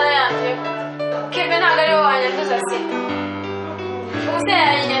naba narayanduye kebe ntabwo ariwe wanyanduza sida ubuse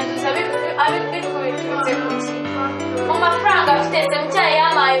yanyanduza biturutse ku ki mu mafaranga afite se mu cyayi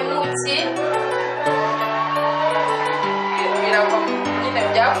yamaye mu ki birava nyine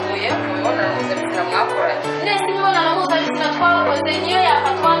byavuye mu mibonano mpuzabitsina mwakoranye nese imibonano mpuzabitsina twakoze niyo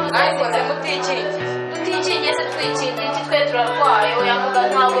yafatwanduza mwayikoze mutikingiye tutikingiye se twikingiye iki twe turarwaye we yavuga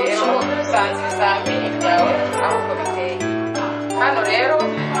ntabwo bishoboka usanze ibizamini byawe ahubwo biteye hano rero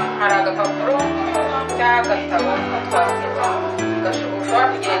hari agapapuro cy'agatabo twakwita ushobora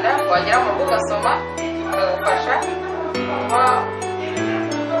kugenda wagera mu rugo ugasoma kagufasha kuba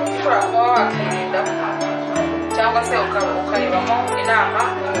ushobora kuba wakirinda cyangwa se ukarebamo inama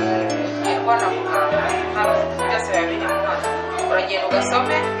ugirwa na muganga ntabwo byose biba biri mu mwaka uragenda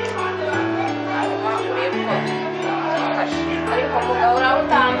ugasome hanyuma urebe uko bifashe ariko mugabo uraho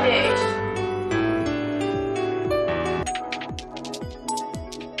utambeshya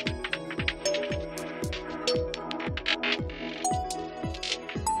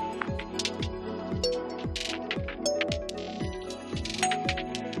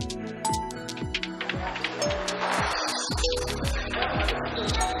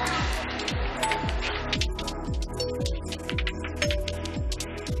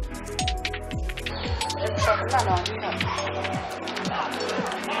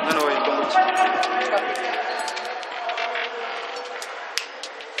Mwana wawe yitwa ngo iki?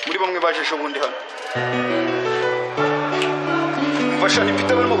 Muri bamwe baje ejo bundi hano. Mfasha ni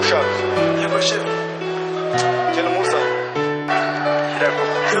mfite barimo gushaka. Yego shefu. Genda umuzane.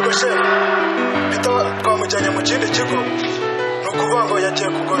 Yego shefu. Bita twamujyanye mu kindi kigo. Ni ukuvuga ngo yagiye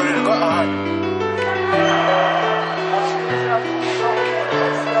kugororerwa ahandi.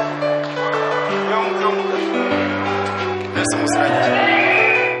 Nese musiranye.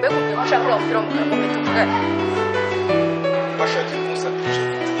 mbega ubwo ushaka kuba umupira w'umukara ngo mpita uvugane Bashaki musabye.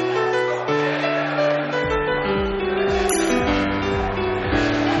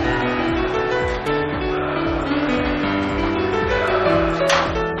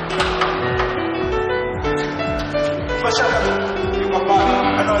 Bashaka papa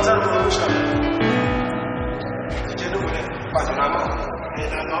hano wazana kurusha. Kigenda ubure. Baza nama.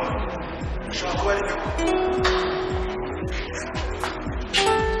 Nama. Ushobora kuba ari byo.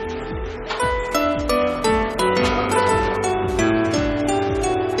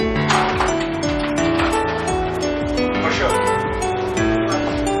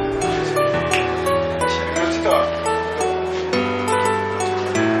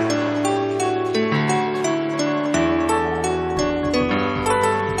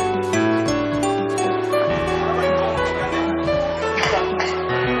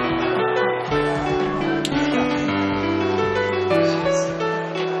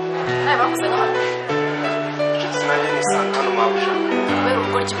 nawe bakuzanye hano Sinanye nisanga hano mabusha. kubera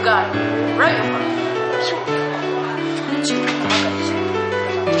ubugoryi bwayo urabibona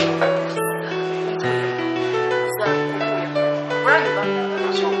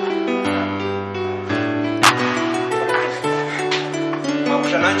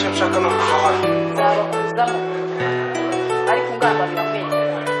Mabusha nanjye nshaka no kuva hano. nzabakuzamo ariko ungambanira kwezi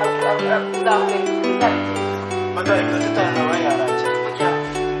uzakwereka Madayi iminota itanu nabaye yarangiye. kugira ngo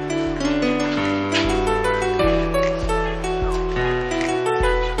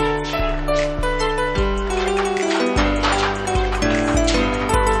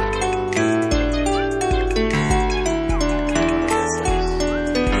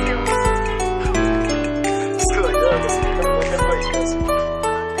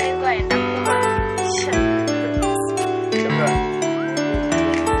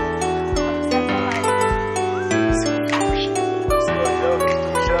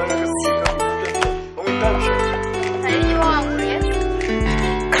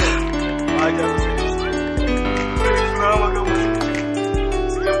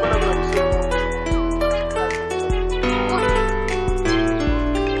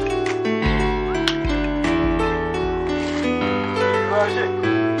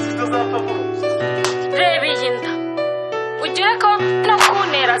reba iyi nda ugire ko no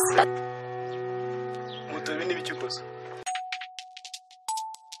kuntera sida Mutobe n'ibiki gusa.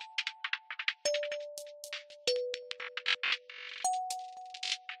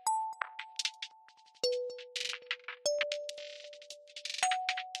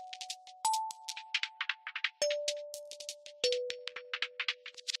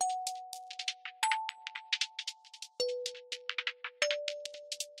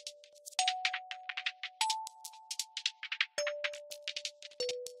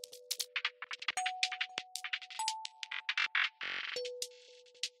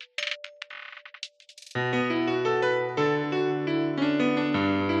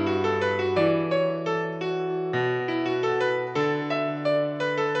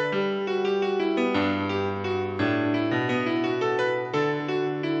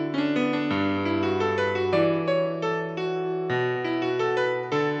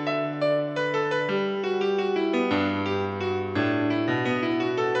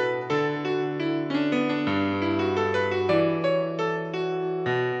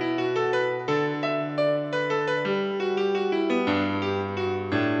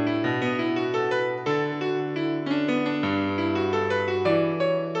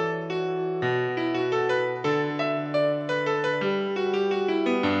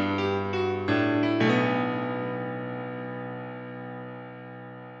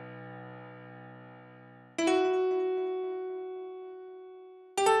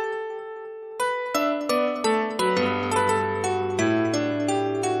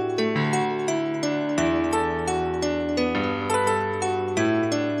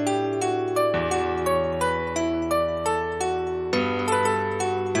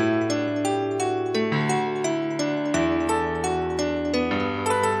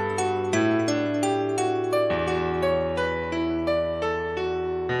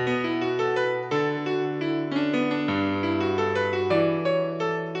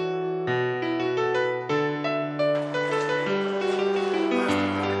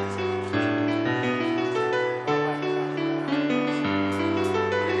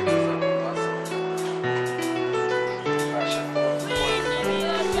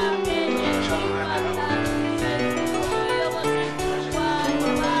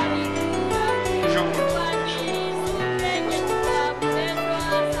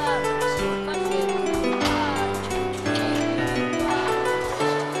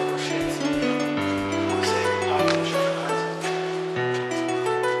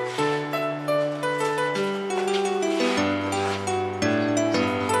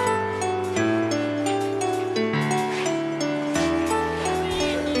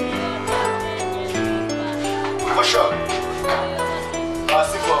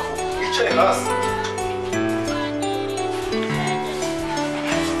 hasi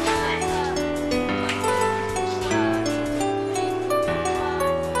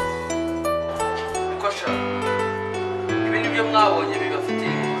ibi ni byo mwabonye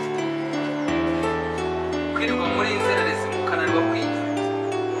bibafitiye umumaro kwirirwa muri inzererezi mukananirwa kwiga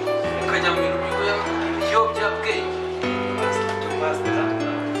mukajya mu bintu by'ibiyobyabwenge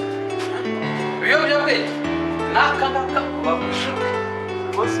ibiyobyabwenge n'aka ngaka bagusha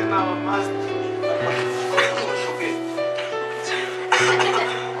bose ni abamasita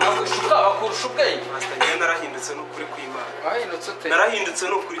bagushuka bakurusha ubwenge njye narahindutse n'ukuri kw'Imana wahindutse ute narahindutse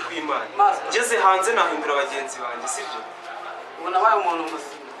n'ukuri kw'Imana ngeze hanze nahindura bagenzi banjye sibyo ubona wabaye umuntu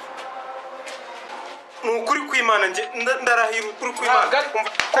muzima ni ukuri kw'Imana njye ndarahira ukuri kw'Imana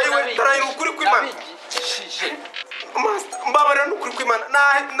ndarahira ukuri kw'Imana mbabarira n'ukuri kw'Imana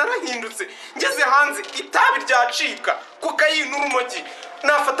narahindutse ngeze hanze itabi ryacika kokayine n'urumogi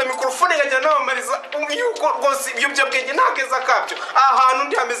nafata mikorofone nkajya namamariza yuko rwose ibiyobyabwenge nageza kabyo aha hantu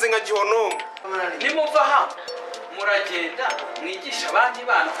ndi hameze nka gihonomo nimuva aha muragenda mwigisha abandi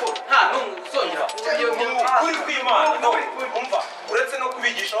bana ko nta n'umwe uzongera kuri kw'Imana umva uretse no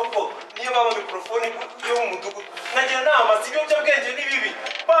kubigisha ahubwo niyo baba mikorofone yo mu mudugudu nagira nama si ibiyobyabwenge ni bibi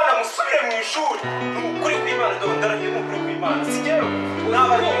bana musubire mu ishuri ni ukuri kw'Imana ndarahiye ni ukuri kw'Imana si jyewe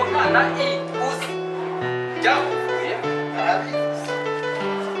n'abari umwana uzi byakuvuye arabizi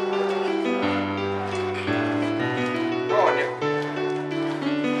noneho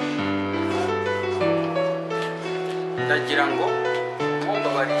ndagira ngo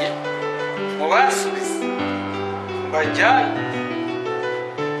mumbabariye mubasubize mbajyane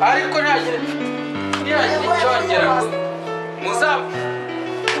ariko ntihagire icyongera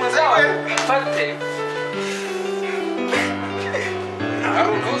muzafate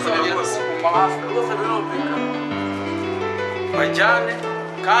hari ntuzongere kuguma hafi rwose birumvikana bajyane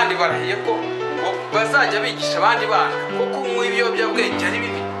kandi barahiye ko ngo bazajya bigisha abandi bana ko kunywa ibiyobyabwenge ari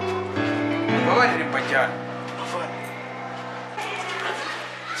bibi mubabarire mbajyane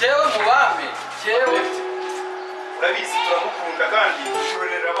jewe mubambe jewe urabizi turamukunda kandi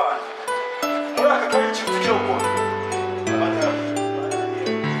dushorera abana muri aka kabiri ikintu tugiye gukora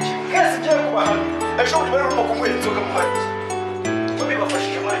mwese ugiye kubahana ejo bundi bari barimo kunywera inzoga muhari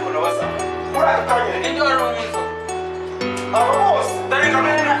babibafashijemo ariko nabazana muri aka kanya nibyo wari umwizo aba bose ndareka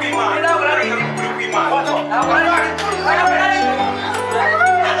n'ukuri kw'Imana ndareka n'ukuri kw'Imana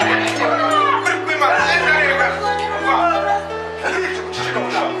ukuri kw'Imana ndareka guceceka mu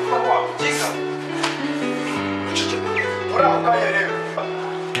ntabwo byiza muri ako kanya rero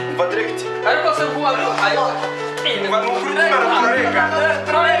umva diregiti ariko se kuba ayo umva ni ukuri kw'Imana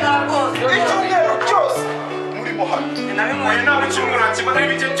turarenga rwose icyumweru cyose murimo hano uyu ntabwo icyumweru nakimara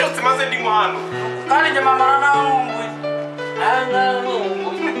igihe cyose maze ndimo hano kandi njye mama narankumbuye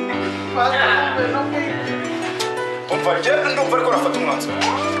umva njyewe ndumva ariko nafata umwanzuro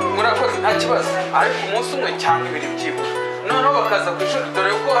murakoze nta kibazo ariko umunsi umwe cyangwa ibiri byibura noneho bakaza ku ishuri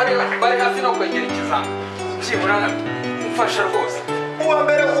dore ko bari hafi no kwegera ikizami byibura mfasha rwose uwa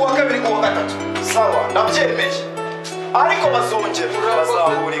mbere uwa kabiri uwa gatatu sawa ndabyemeye ariko bazongera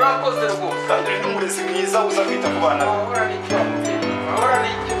bazahurira urakoze rwose kandi uri n'umurezi mwiza uza kwita ku bana be ahora n'icyo wamubyeyi ahora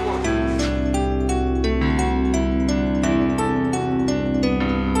n'icyo rwose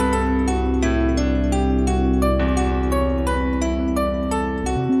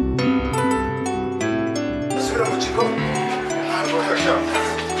usubira mu kigo ntabwo yashaka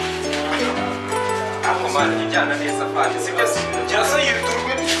ako mwana ijyana neza kandi si byose kirasa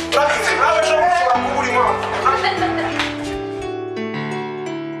yiturwe urabizi nawe ejo bushobora kuba urimo